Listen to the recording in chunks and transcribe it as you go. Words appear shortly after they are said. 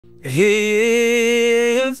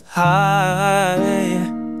If I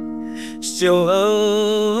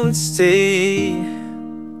still stay,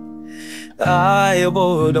 I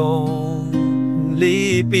would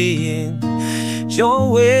only be in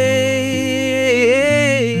your way.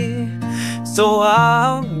 So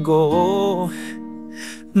I'll go,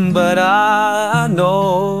 but I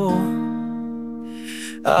know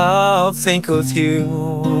I'll think of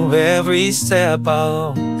you every step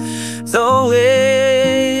of the way.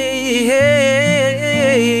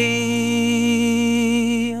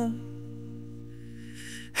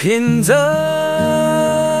 And I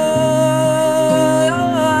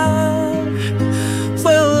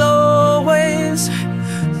will always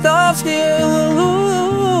love you.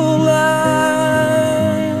 I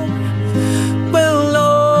will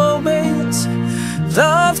always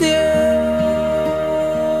love you.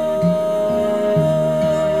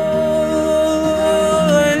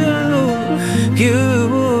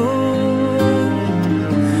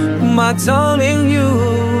 My darling, you.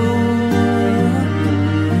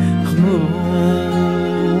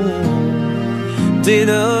 Did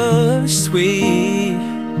a sweet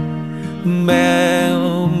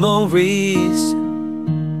memories.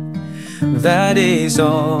 That is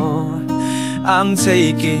all I'm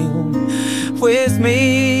taking with me.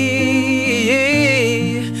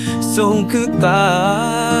 So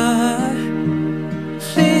goodbye,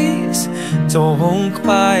 please don't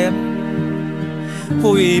cry.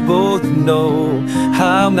 We both know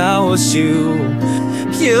how much you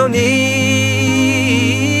need,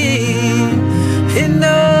 and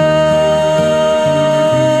I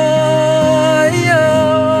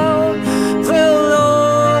will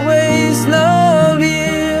always love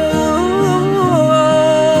you.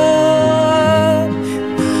 I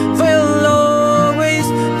will always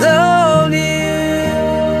love you.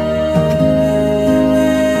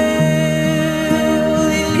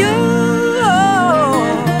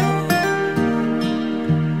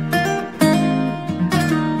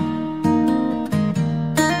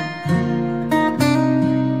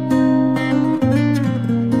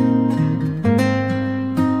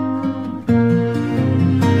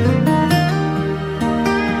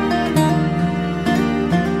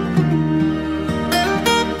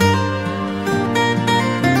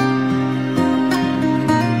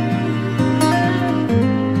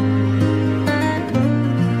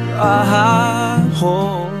 I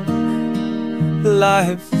hope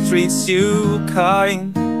life treats you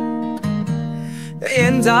kind,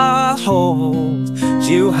 and I hope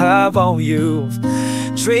you have all you've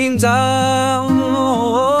dreamed of.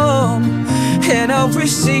 And I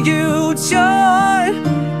wish you joy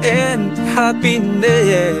and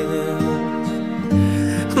happiness,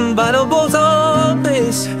 but above all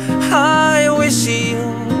this, I wish you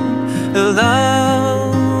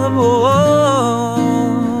love.